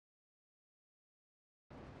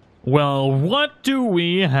Well, what do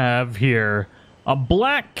we have here? A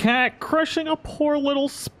black cat crushing a poor little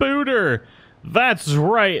spooter. That's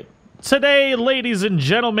right. Today, ladies and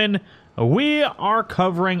gentlemen, we are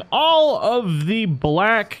covering all of the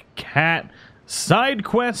black cat side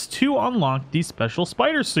quests to unlock the special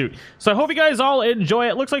spider suit. So I hope you guys all enjoy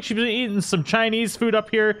it. Looks like she's been eating some Chinese food up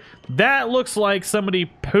here. That looks like somebody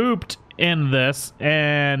pooped in this,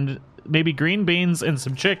 and maybe green beans and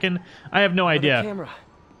some chicken. I have no idea. Camera.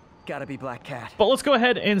 Gotta be Black Cat. But let's go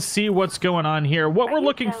ahead and see what's going on here. What we're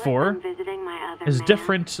looking for is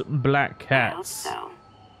different black cats. So.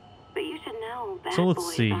 But you should know bad So let's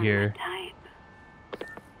boys see aren't here. my type.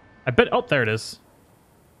 I bet. Oh, there it is.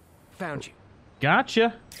 Found you.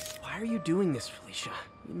 Gotcha. Why are you doing this, Felicia?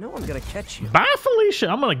 You know I'm gonna catch you. Bye, Felicia.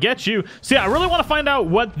 I'm gonna get you. So yeah, I really want to find out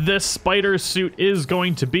what this spider suit is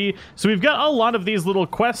going to be. So we've got a lot of these little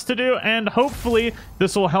quests to do, and hopefully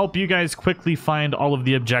this will help you guys quickly find all of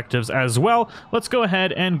the objectives as well. Let's go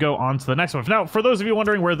ahead and go on to the next one. Now, for those of you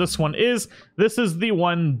wondering where this one is, this is the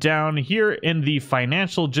one down here in the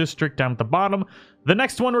financial district down at the bottom. The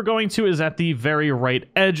next one we're going to is at the very right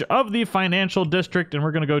edge of the financial district, and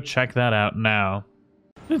we're gonna go check that out now.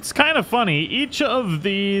 It's kind of funny. Each of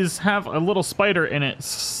these have a little spider in it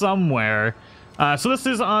somewhere. So this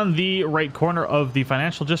is on the right corner of the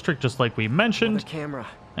financial district, just like we mentioned. Camera.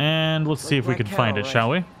 And let's see if we can find it,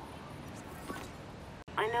 shall we?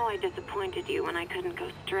 I know I disappointed you when I couldn't go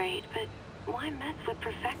straight, but why mess with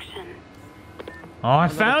perfection? Oh, I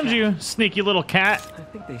found you, sneaky little cat. I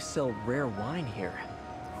think they sell rare wine here.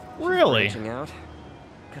 Really? She's branching out.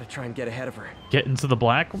 Gotta try and get ahead of her. Get into the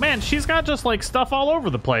black. Man, she's got just like stuff all over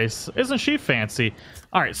the place. Isn't she fancy?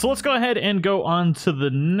 All right, so let's go ahead and go on to the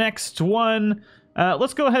next one.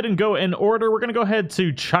 Let's go ahead and go in order. We're going to go ahead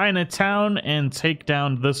to Chinatown and take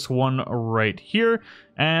down this one right here.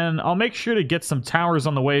 And I'll make sure to get some towers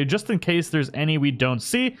on the way just in case there's any we don't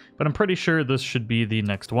see. But I'm pretty sure this should be the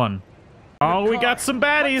next one. Oh, we got some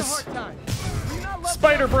baddies.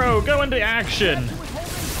 Spider Bro, go into action.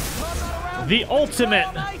 The ultimate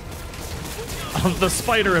of the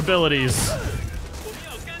spider abilities.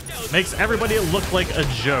 Makes everybody look like a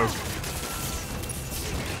joke.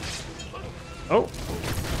 Oh.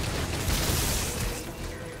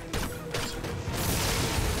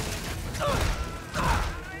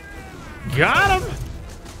 Got him.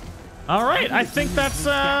 All right, I think that's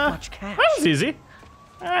that was easy.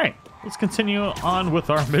 All right, let's continue on with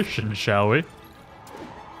our mission, shall we?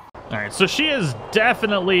 All right, so she is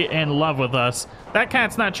definitely in love with us. That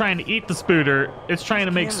cat's not trying to eat the spooter. It's trying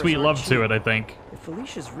to make sweet love to it, I think. If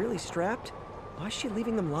Felicia's really strapped, why is she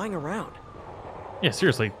leaving them lying around? Yeah,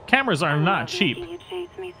 seriously, cameras are not cheap. You chase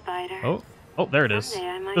me, Spider. Oh, there it is. Someday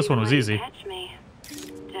I might This one even was let you easy. catch me.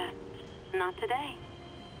 Just not today.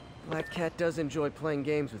 Black Cat does enjoy playing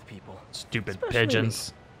games with people. Stupid Especially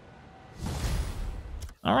pigeons.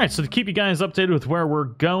 All right, so to keep you guys updated with where we're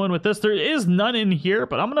going with this, there is none in here,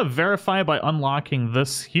 but I'm going to verify by unlocking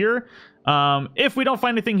this here. If we don't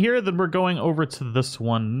find anything here, then we're going over to this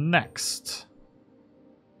one next.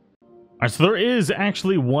 All right, so there is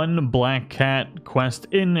actually one Black Cat quest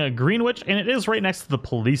in Greenwich, and it is right next to the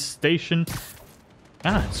police station.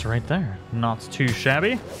 Ah, it's right there. Not too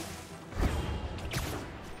shabby.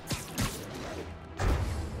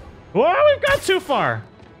 Whoa, we've got too far.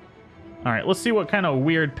 All right, let's see what kind of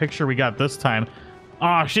weird picture we got this time.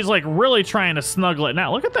 Oh, she's like really trying to snuggle it.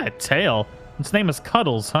 Now, look at that tail. Its name is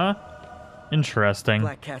Cuddles, huh? Interesting.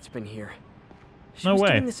 Black Cat's been here. She No was way.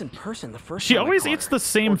 doing this in person the first She time I always caught eats her. the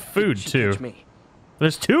same Or did food, she too. catch me?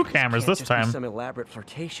 There's two This cameras can't this just be time. some elaborate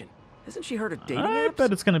flirtation. Hasn't she heard of dating I apps?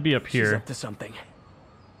 bet it's going to be up She's here. up to something.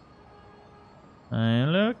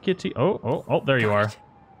 Hello, kitty. Oh, there you Got are. it.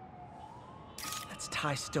 That's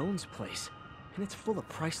Ty Stone's place, and it's full of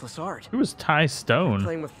priceless art. Who is Ty Stone?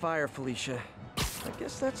 Playing with fire, Felicia. I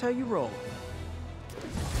guess that's how you roll.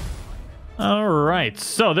 All right,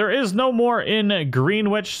 so there is no more in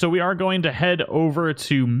Greenwich, so we are going to head over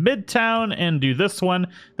to Midtown and do this one.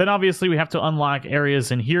 Then obviously we have to unlock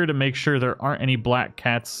areas in here to make sure there aren't any black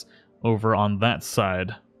cats over on that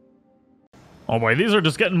side. Oh boy, these are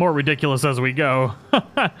just getting more ridiculous as we go.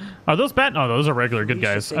 Are those bad? No, those are regular good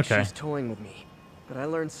Felicia guys. thinks Okay. She's toying with me, but I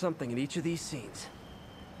learned something in each of these scenes.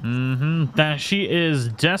 That she is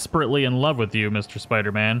desperately in love with you, Mr.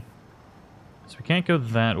 Spider-Man. So we can't go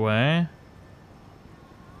that way.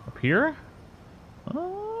 Up here?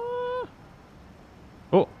 Oh,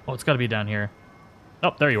 it's got to be down here.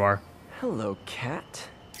 Oh, there you are. Hello, Cat.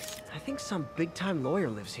 I think some big-time lawyer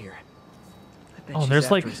lives here. I bet Oh, she's there's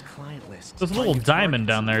after like his client list. there's a little Target diamond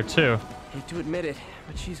down there too. Hate to admit it,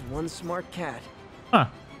 but she's one smart cat. Huh.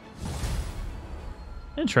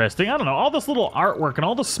 Interesting. I don't know. All this little artwork and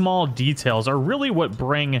all the small details are really what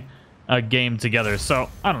bring a game together. So,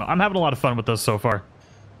 I don't know. I'm having a lot of fun with this so far.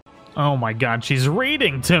 Oh my god, she's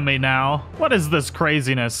reading to me now. What is this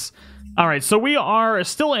craziness? All right, so we are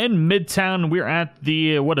still in Midtown. We're at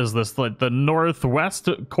the, what is this, like the northwest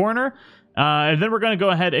corner. And then we're going to go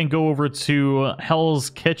ahead and go over to Hell's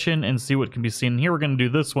Kitchen and see what can be seen here. We're going to do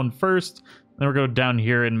this one first. Then we'll go down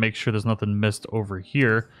here and make sure there's nothing missed over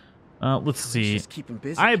here. Let's see.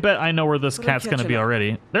 I bet I know where this cat's going to be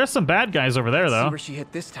already. There's some bad guys over there, though. See where she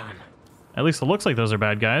hit this time. At least it looks like those are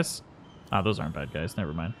bad guys. Ah, those aren't bad guys.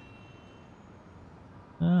 Never mind.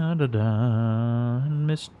 Da, da, da.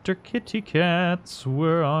 Mr. Kitty Cats,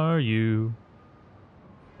 where are you?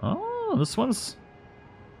 Oh, this one's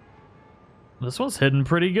hidden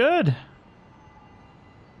pretty good.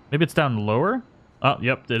 Maybe it's down lower? Oh,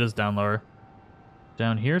 yep, it is down lower.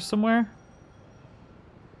 Down here somewhere?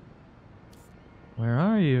 Where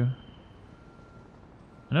are you?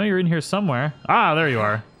 I know you're in here somewhere. Ah, there you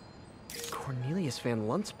are. Cornelius Van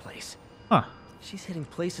Lunt's place. Huh. She's hitting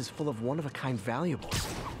places full of one-of-a-kind valuables.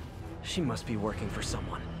 She must be working for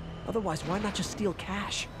someone. Otherwise, why not just steal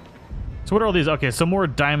cash? So what are all these? Okay, so more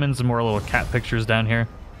diamonds and more little cat pictures down here.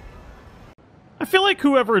 I feel like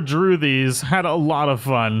whoever drew these had a lot of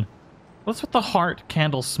fun. What's with the heart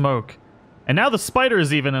candle smoke? And now the spider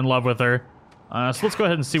is even in love with her. So let's go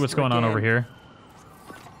ahead and see what's going on over here.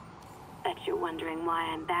 Bet you're wondering why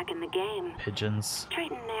I'm back in the game. Pigeons.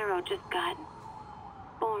 Straight and narrow just got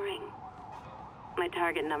boring. My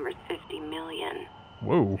target number's 50 million.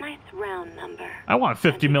 Whoa. Nice round number. I want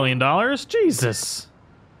 $50 million. Jesus.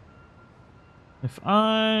 If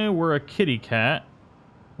I were a kitty cat,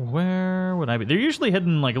 where would I be? They're usually hidden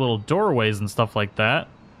in like little doorways and stuff like that.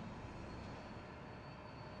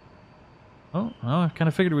 Oh, well, I kind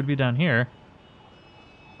of figured it would be down here.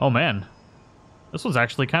 Oh man. This one's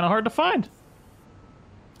actually kind of hard to find.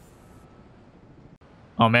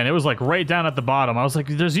 Oh man, it was like right down at the bottom. I was like,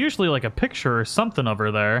 there's usually like a picture or something of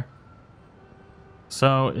her there.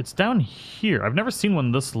 So it's down here. I've never seen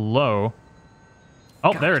one this low.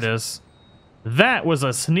 Oh, there it is. That was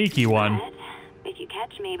a sneaky one. But if you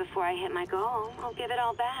catch me before I hit my goal, I'll give it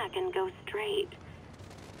all back and go straight.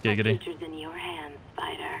 Giggity. My future's in your hands,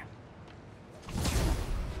 Spider.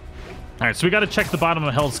 Alright, so we gotta check the bottom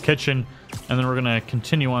of Hell's Kitchen, and then we're gonna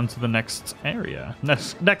continue on to the next area.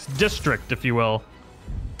 Next district, if you will.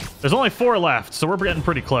 There's only 4 left, so we're getting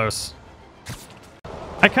pretty close.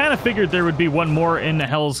 I kind of figured there would be one more in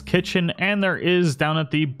Hell's Kitchen, and there is down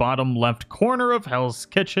at the bottom left corner of Hell's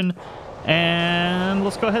Kitchen. And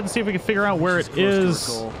let's go ahead and see if we can figure out where it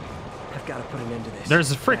is. I've got to put an end to this.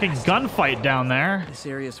 There's a freaking gunfight down there. This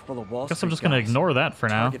area's full of Wall Street Guess I'm just gonna ignore that for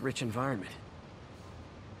now. Target-rich environment.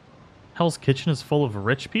 Hell's Kitchen is full of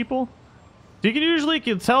rich people? You can usually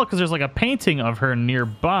tell because there's like a painting of her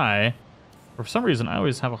nearby. For some reason, I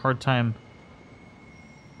always have a hard time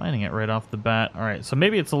finding it right off the bat. All right, so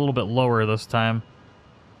maybe it's a little bit lower this time.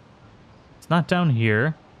 It's not down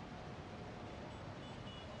here.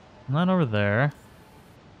 Not over there.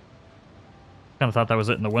 Kind of thought that was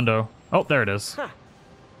it in the window. Oh, there it is. Huh.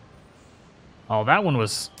 Oh, that one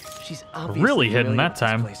was She's really hidden that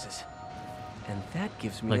time. And that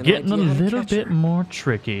gives me Like an getting a idea how to little catch bit her. more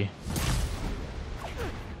tricky.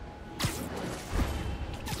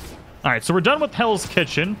 All right, so we're done with Hell's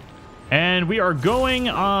Kitchen, and we are going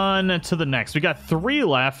on to the next. We got 3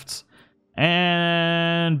 left,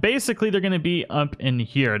 and basically they're going to be up in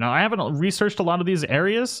here. Now, I haven't researched a lot of these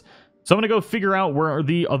areas, so I'm going to go figure out where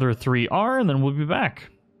the other 3 are, and then we'll be back.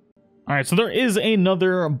 All right, so there is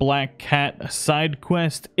another Black Cat side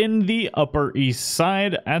quest in the Upper East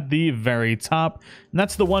Side at the very top. And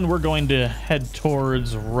that's the one we're going to head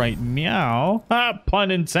towards right meow. Ah, pun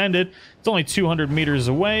intended. It's only 200 meters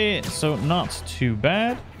away, so not too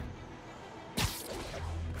bad.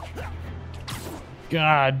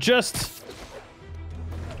 God, just,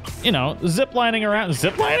 you know, ziplining around.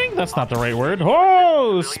 Ziplining? That's not the right word.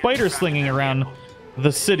 Oh, spider slinging around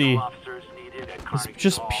the city. It's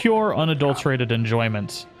just pure unadulterated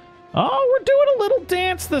enjoyment. Oh, we're doing a little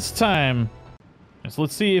dance this time. So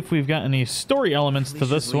let's see if we've got any story elements to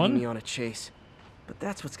this one. Me on a chase, but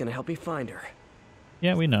that's what's going to help me find her.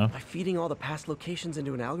 Yeah, we know. By feeding all the past locations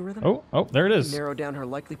into an algorithm. Oh, there it is. Narrow down her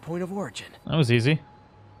likely point of origin. That was easy.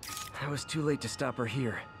 I was too late to stop her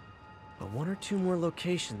here, but 1 or 2 more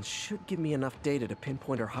locations should give me enough data to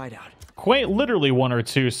pinpoint her hideout. Quite literally 1 or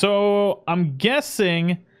 2. So I'm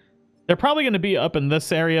guessing they're probably going to be up in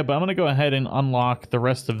this area, but I'm going to go ahead and unlock the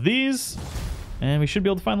rest of these, and we should be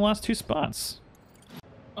able to find the last 2 spots.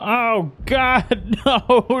 Oh, God,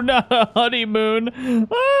 no, not a honeymoon.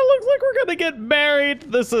 Oh, looks like we're gonna get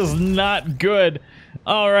married. This is not good.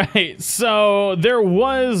 All right, so there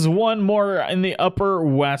was one more in the Upper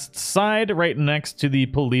West Side, right next to the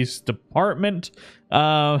police department.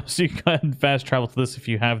 So you can fast travel to this if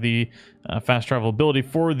you have the fast travel ability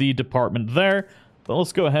for the department there. But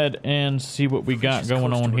let's go ahead and see what we got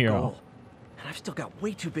going on here. And I've still got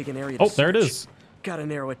way too big an area Oh, to there it search. is. Gotta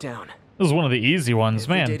narrow it down. This is one of the easy ones,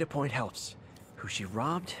 Every man. data point helps. Who she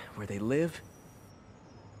robbed, where they live.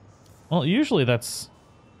 Well, usually that's...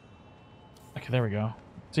 Okay, there we go.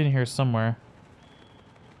 It's in here somewhere.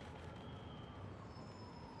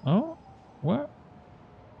 Oh? What?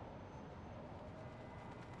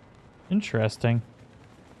 Interesting.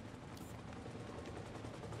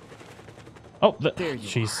 Oh, There you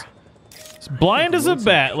jeez. are. It's blind as a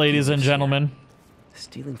bat, ladies and gentlemen.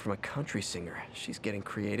 Stealing from a country singer. She's getting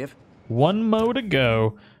creative. One mo to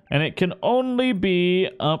go, and it can only be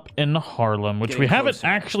up in Harlem, which we Getting haven't closer.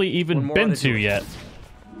 actually even One more been ought to do to it. yet.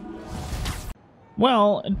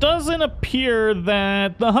 Well, it doesn't appear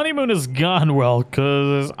that the honeymoon has gone well,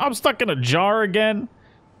 because I'm stuck in a jar again.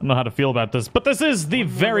 I don't know how to feel about this, but this is the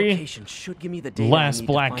One more very location should give me the data I last need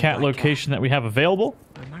to Black find Cat location that we have available.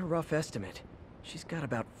 By my rough estimate, she's got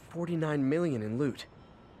about 49 million in loot.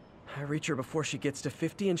 I reach her before she gets to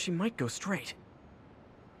 50 and she might go straight.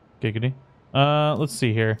 Giggity. Let's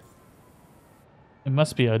see here. It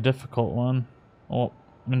must be a difficult one. Well,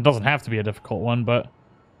 I mean, it doesn't have to be a difficult one, but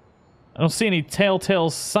I don't see any telltale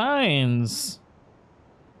signs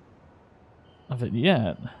of it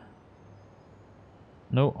yet.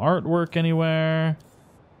 No artwork anywhere.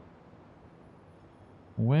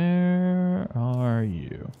 Where are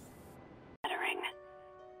you?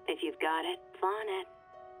 If you've got it, flaunt it.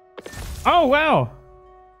 Oh, wow.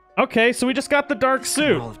 Okay, so we just got the dark Could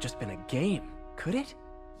suit. all have just been a game, could it?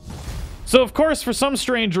 So, of course, for some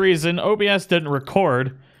strange reason, OBS didn't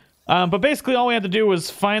record. But basically, all we had to do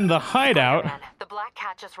was find the hideout Spider-Man, the Black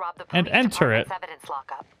Cat just robbed the and police enter it. department's evidence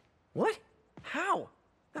lockup. What? How?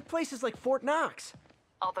 That place is like Fort Knox.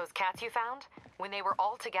 All those cats you found, when they were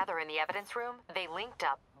all together in the evidence room, they linked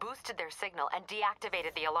up, boosted their signal, and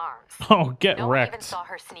deactivated the alarms. Oh, get No one even wrecked. saw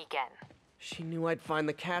her sneak in. She knew I'd find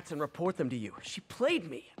the cats and report them to you. She played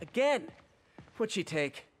me, again. What'd she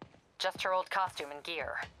take? Just her old costume and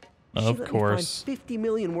gear. She Of let course. me find 50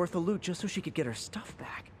 million worth of loot just so she could get her stuff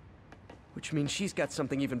back. Which means she's got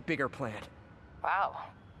something even bigger planned. Wow.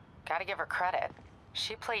 Gotta give her credit.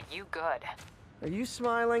 She played you good. Are you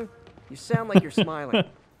smiling? You sound like you're smiling.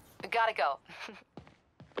 Gotta go.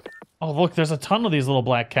 Oh, look, there's a ton of these little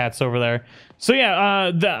black cats over there. So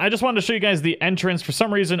yeah, I just wanted to show you guys the entrance. For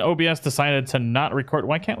some reason, OBS decided to not record.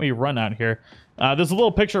 Why can't we run out here? There's a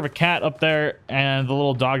little picture of a cat up there, and the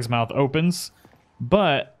little dog's mouth opens.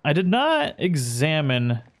 But I did not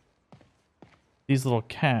examine these little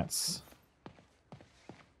cats.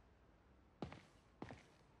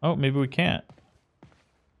 Oh, maybe we can't.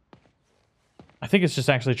 I think it's just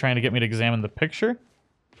actually trying to get me to examine the picture.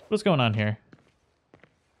 What's going on here?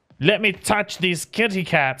 Let me touch these kitty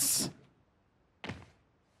cats.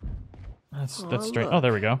 That's straight. Oh,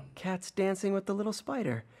 there we go. Cat's dancing with the little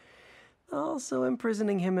spider. Also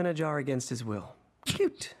imprisoning him in a jar against his will.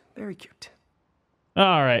 Cute. Very cute.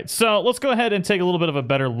 All right, so let's go ahead and take a little bit of a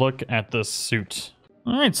better look at this suit.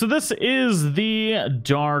 All right, so this is the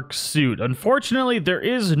dark suit. Unfortunately, there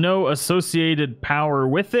is no associated power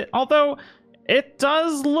with it, although it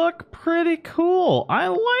does look pretty cool. I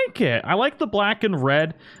like it. I like the black and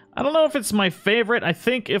red. I don't know if it's my favorite. I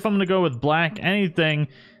think if I'm going to go with black anything,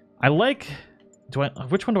 I like...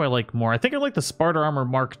 Which one do I like more? I think I like the Sparta Armor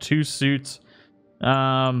Mark II suits.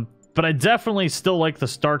 But I definitely still like the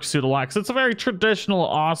Stark suit a lot because it's a very traditional,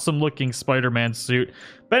 awesome-looking Spider-Man suit.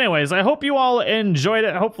 But anyways, I hope you all enjoyed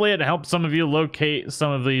it. Hopefully it helped some of you locate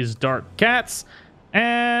some of these dark cats.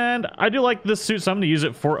 And I do like this suit, so I'm going to use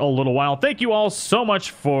it for a little while. Thank you all so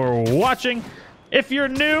much for watching. If you're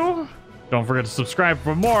new, don't forget to subscribe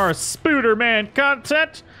for more Spider-Man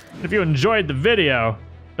content. If you enjoyed the video,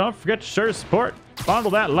 don't forget to share support.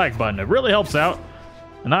 Fondle that like button. It really helps out.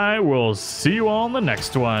 And I will see you all in the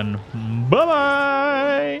next one.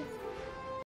 Bye-bye!